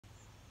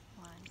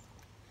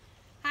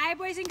Hi,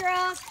 boys and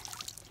girls.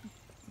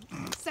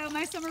 So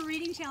my summer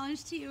reading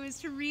challenge to you is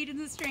to read in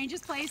the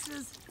strangest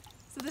places.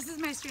 So this is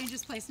my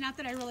strangest place. Not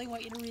that I really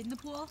want you to read in the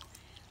pool,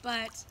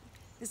 but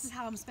this is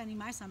how I'm spending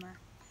my summer.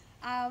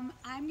 I'm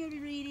going to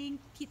be reading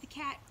Pete the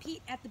Cat,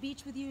 Pete at the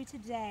Beach with you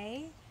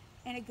today,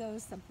 and it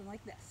goes something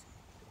like this.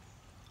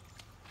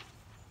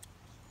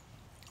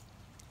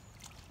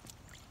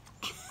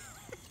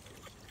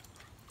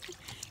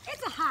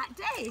 It's a hot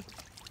day.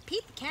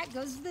 Pete the cat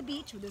goes to the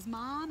beach with his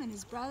mom and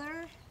his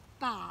brother,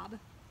 Bob.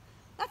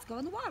 Let's go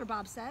in the water,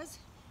 Bob says.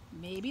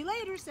 Maybe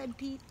later, said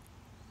Pete.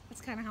 That's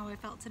kind of how I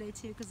felt today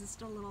too, because it's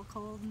still a little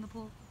cold in the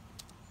pool.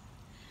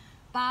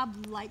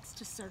 Bob likes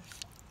to surf.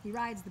 He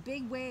rides the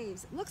big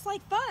waves. It looks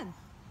like fun.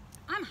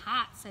 I'm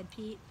hot, said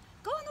Pete.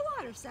 Go in the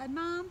water, said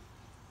Mom.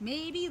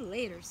 Maybe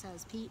later,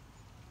 says Pete.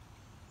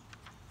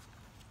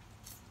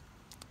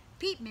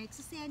 Pete makes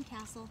a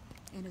sandcastle,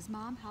 and his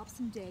mom helps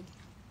him dig.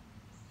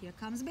 Here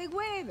comes a big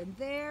wave, and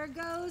there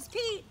goes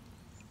Pete.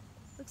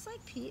 Looks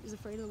like Pete is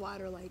afraid of the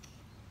water like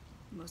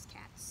most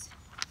cats.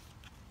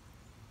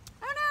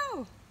 Oh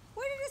no!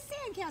 Where did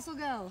his sandcastle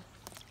go?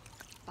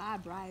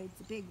 Bob rides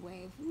a big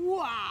wave.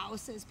 Wow,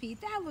 says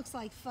Pete. That looks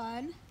like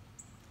fun.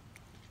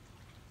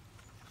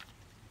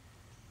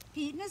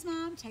 Pete and his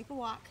mom take a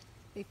walk.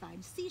 They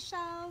find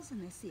seashells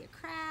and they see a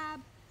crab.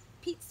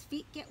 Pete's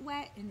feet get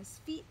wet and his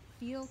feet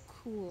feel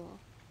cool.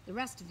 The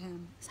rest of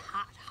him is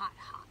hot, hot,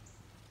 hot.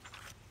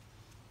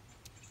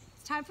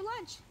 It's time for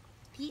lunch.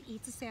 Pete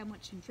eats a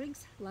sandwich and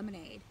drinks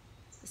lemonade.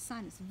 The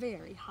sun is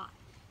very hot,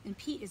 and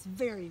Pete is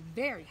very,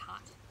 very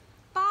hot.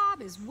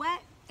 Bob is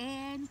wet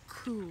and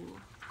cool.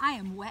 I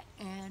am wet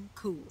and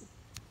cool.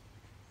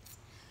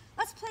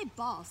 Let's play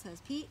ball,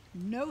 says Pete.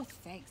 No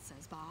thanks,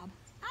 says Bob.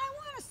 I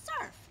want to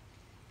surf.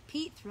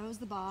 Pete throws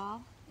the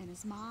ball, and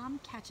his mom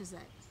catches it.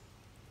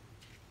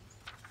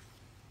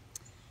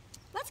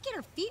 Let's get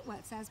our feet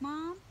wet, says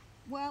Mom.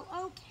 Well,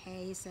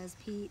 okay, says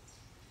Pete.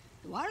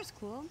 The water's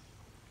cool.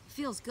 It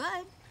feels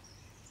good.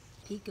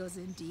 Pete goes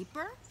in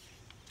deeper.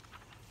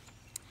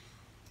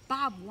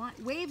 Bob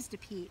waves to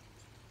Pete.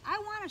 I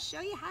want to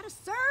show you how to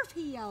surf,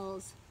 he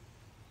yells.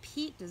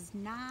 Pete does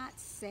not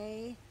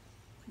say,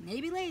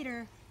 maybe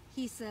later.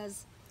 He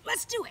says,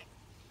 let's do it.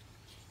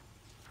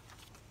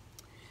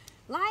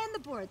 Lie on the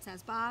board,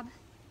 says Bob.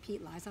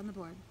 Pete lies on the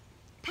board.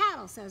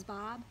 Paddle, says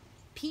Bob.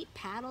 Pete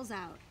paddles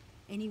out,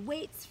 and he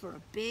waits for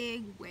a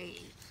big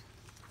wave.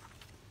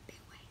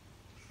 Big wave.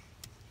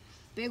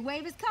 Big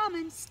wave is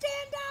coming.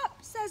 Stand up,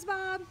 says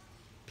Bob.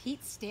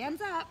 Pete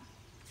stands up.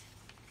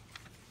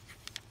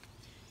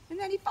 And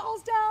then he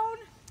falls down.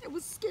 It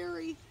was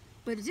scary,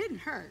 but it didn't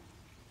hurt.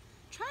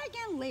 Try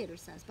again later,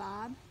 says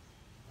Bob.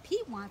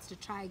 Pete wants to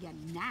try again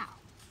now.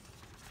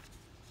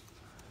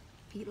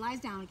 Pete lies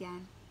down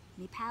again, and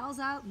he paddles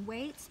out and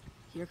waits.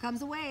 Here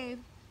comes a wave.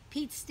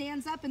 Pete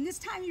stands up, and this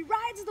time he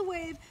rides the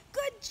wave.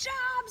 Good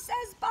job,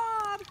 says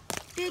Bob.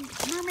 Big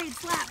mermaid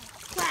slap,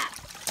 clap.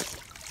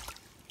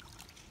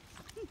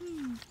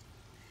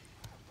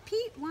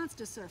 Pete wants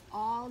to surf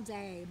all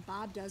day, and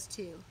Bob does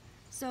too.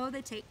 So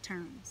they take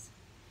turns.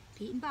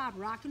 Pete and Bob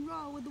rock and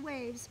roll with the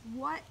waves.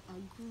 What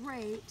a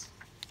great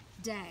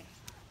day.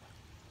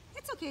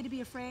 It's okay to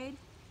be afraid,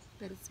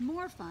 but it's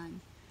more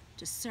fun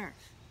to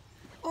surf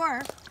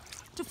or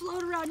to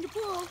float around your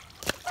pool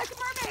like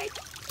a mermaid.